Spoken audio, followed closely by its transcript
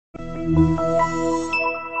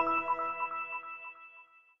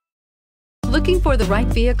Looking for the right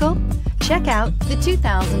vehicle? Check out the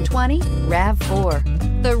 2020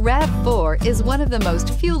 RAV4. The RAV4 is one of the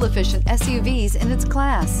most fuel-efficient SUVs in its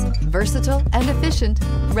class. Versatile and efficient,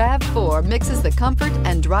 RAV4 mixes the comfort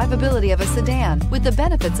and drivability of a sedan with the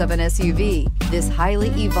benefits of an SUV. This highly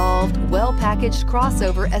evolved, well-packaged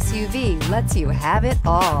crossover SUV lets you have it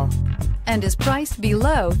all and is priced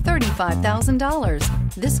below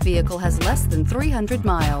 $35,000. This vehicle has less than 300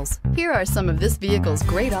 miles. Here are some of this vehicle's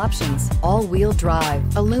great options: all-wheel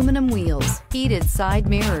drive, aluminum wheels, heated side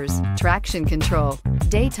mirrors, traction control,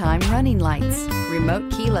 daytime running lights,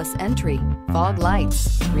 remote keyless entry, fog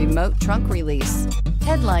lights, remote trunk release,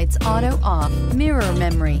 headlights auto off, mirror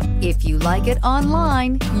memory. If you like it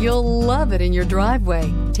online, you'll love it in your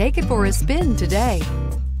driveway. Take it for a spin today.